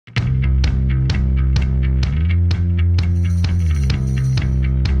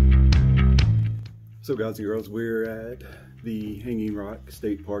So guys and girls, we're at the Hanging Rock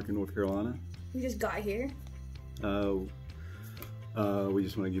State Park in North Carolina. We just got here. We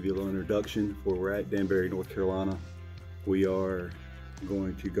just want to give you a little introduction for where we're at, Danbury, North Carolina. We are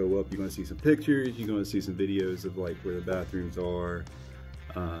going to go up. You're going to see some pictures. You're going to see some videos of like where the bathrooms are.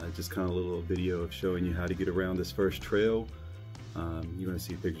 Just kind of a little video of showing you how to get around this first trail. You're going to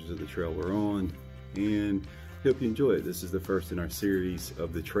see pictures of the trail we're on, and hope you enjoy it. This is the first in our series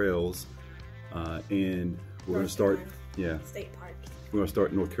of the trails, and we're going to start. State parks. We're going to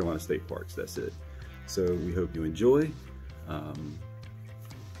start North Carolina State Parks. That's it. So we hope you enjoy.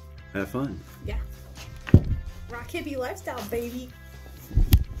 Have fun. Yeah. Rock hippie lifestyle, baby.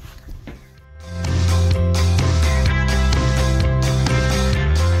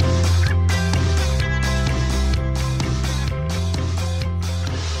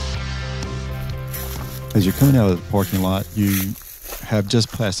 As you're coming out of the parking lot, you have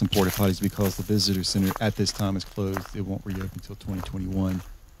just passed some porta potties because the visitor center at this time is closed. It won't reopen until 2021.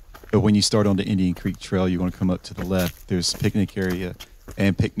 But when you start on the Indian Creek Trail, you're going to come up to the left. There's a picnic area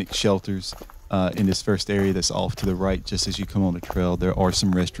and picnic shelters in this first area that's off to the right. Just as you come on the trail, there are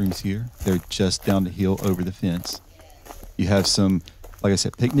some restrooms here. They're just down the hill over the fence. You have some, like I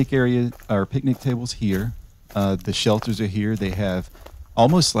said, picnic area or picnic tables here. The shelters are here. They have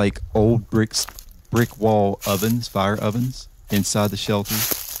almost like old brick wall ovens, fire ovens inside the shelter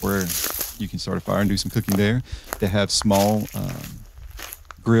where you can start a fire and do some cooking there. They have small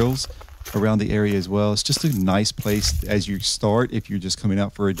grills around the area as well. It's just a nice place as you start if you're just coming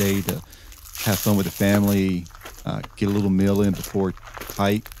out for a day to have fun with the family, get a little meal in before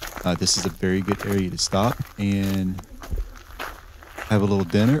hike. This is a very good area to stop and have a little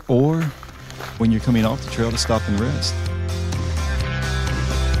dinner, or when you're coming off the trail to stop and rest.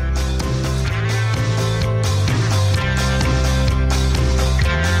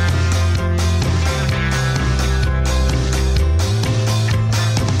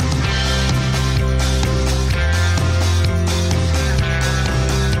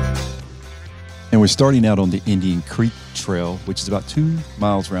 And we're starting out on the Indian Creek Trail, which is about 2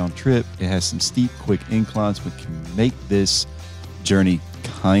 miles round trip. It has some steep, quick inclines, which can make this journey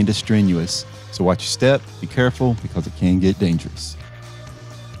kind of strenuous. So watch your step, be careful, because it can get dangerous.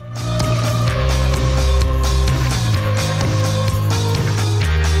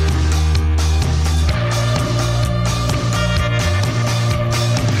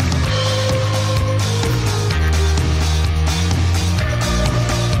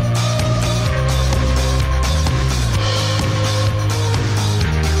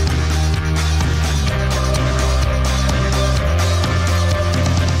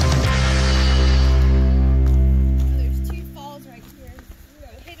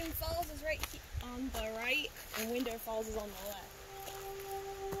 Waterfalls is on the left.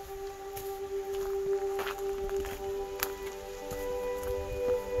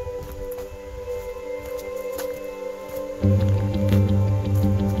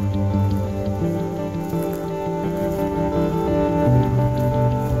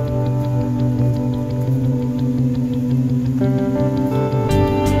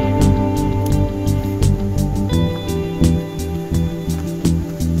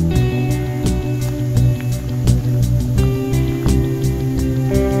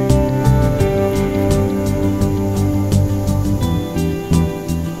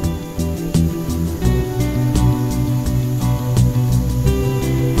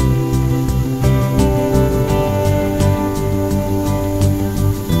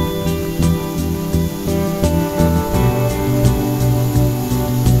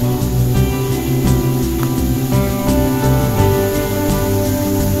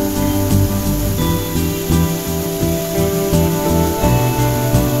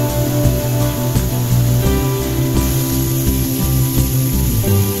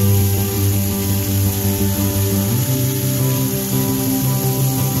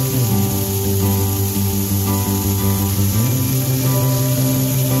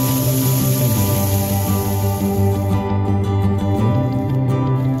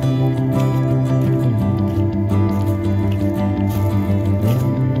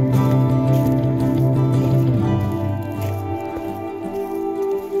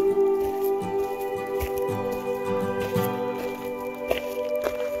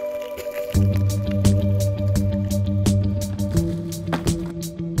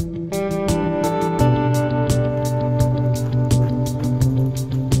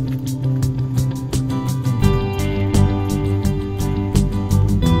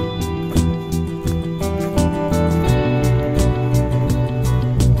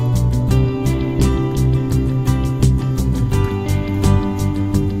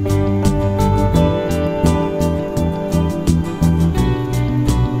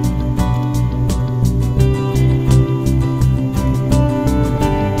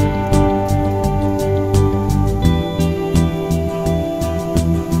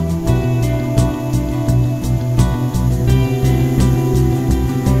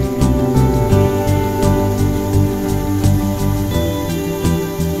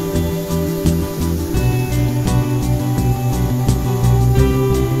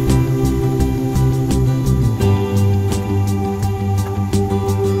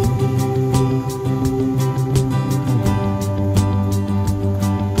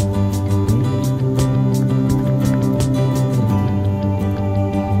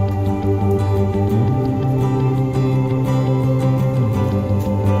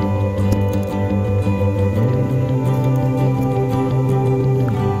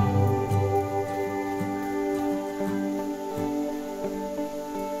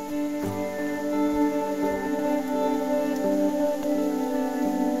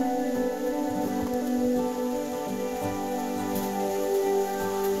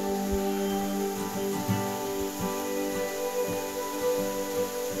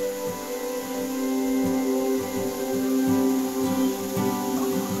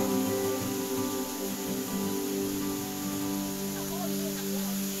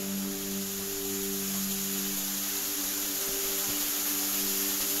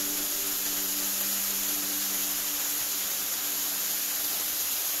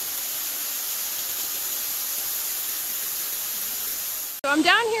 I'm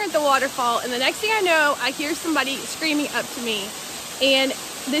down here at the waterfall, and the next thing I know, I hear somebody screaming up to me, and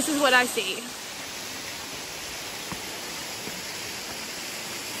this is what I see.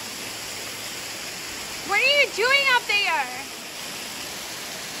 What are you doing up there?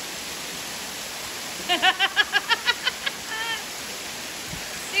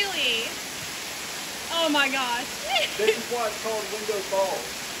 Silly. Oh my gosh. This is why it's called Window Falls.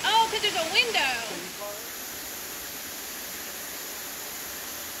 Oh, because there's a window.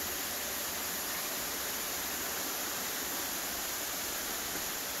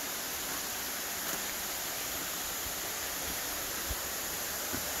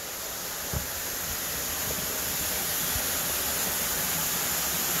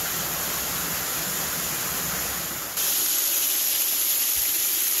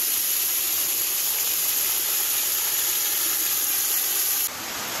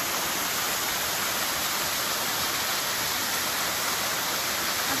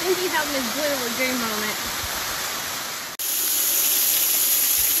 I think he's having his blue lagoon moment.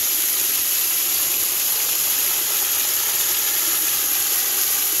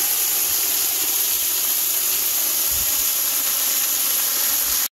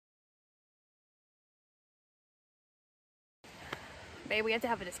 Babe, we have to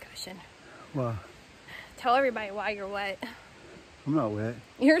have a discussion. Wow. Tell everybody why you're wet. I'm not wet.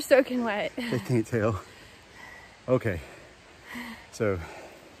 You're soaking wet. They can't tell. Okay. So,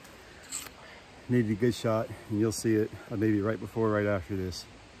 needed a good shot, and you'll see it maybe right before, right after this,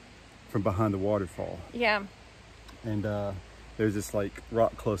 from behind the waterfall. Yeah. And there's this like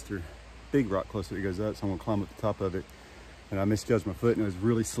rock cluster, big rock cluster that goes up, so I'm gonna climb up the top of it. And I misjudged my foot, and it was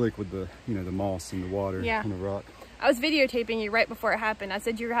really slick with the, you know, the moss and the water and the rock. I was videotaping you right before it happened. I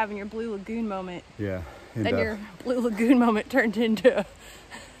said you were having your blue lagoon moment. Yeah. And then your blue lagoon moment turned into a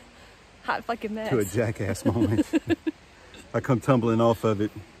hot fucking mess. To a jackass moment. I come tumbling off of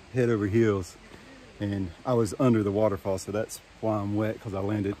it, head over heels, and I was under the waterfall, so that's why I'm wet, because I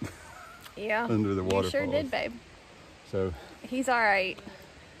landed under the waterfall. You sure did, babe. So he's all right.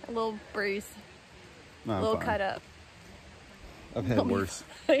 A little bruise, no, a little fine. cut up. I've had worse.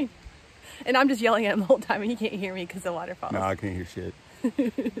 And I'm just yelling at him the whole time, and he can't hear me because the waterfall. No, I can't hear shit.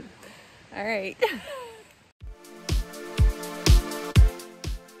 All right.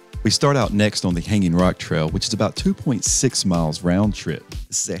 We start out next on the Hanging Rock Trail, which is about 2.6 miles round trip.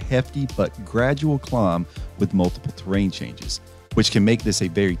 This is a hefty but gradual climb with multiple terrain changes, which can make this a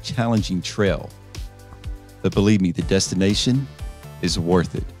very challenging trail. But believe me, the destination is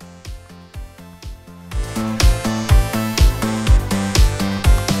worth it.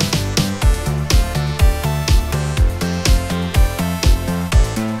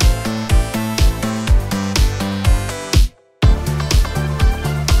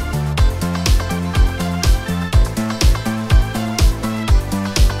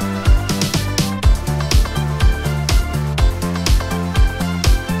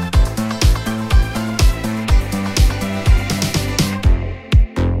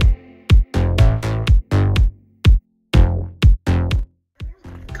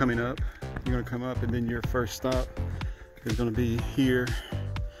 Coming up, you're gonna come up, and then your first stop is gonna be here.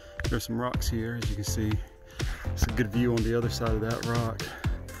 There's some rocks here, as you can see. It's a good view on the other side of that rock.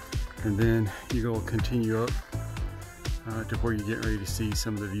 And then you go continue up to where you're getting ready to see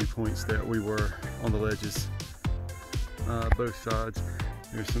some of the viewpoints that we were on the ledges, both sides.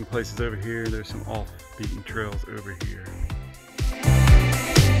 There's some places over here, and there's some off-beaten trails over here.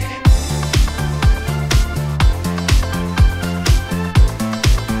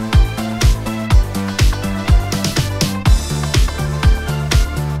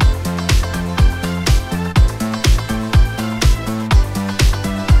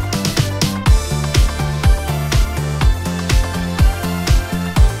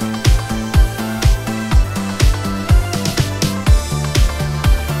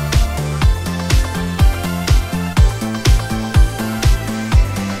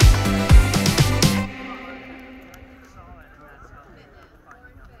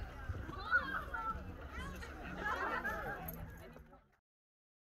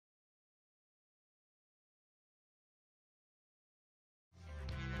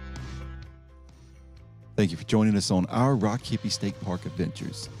 Thank you for joining us on our Rock Hippie State Park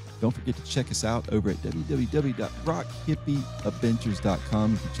Adventures. Don't forget to check us out over at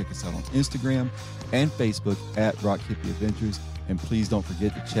www.rockhippiadventures.com. You can check us out on Instagram and Facebook at Rock Hippie Adventures. And please don't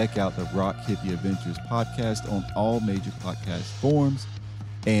forget to check out the Rock Hippie Adventures podcast on all major podcast forums.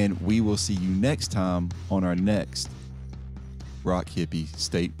 And we will see you next time on our next Rock Hippie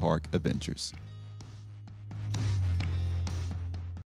State Park Adventures.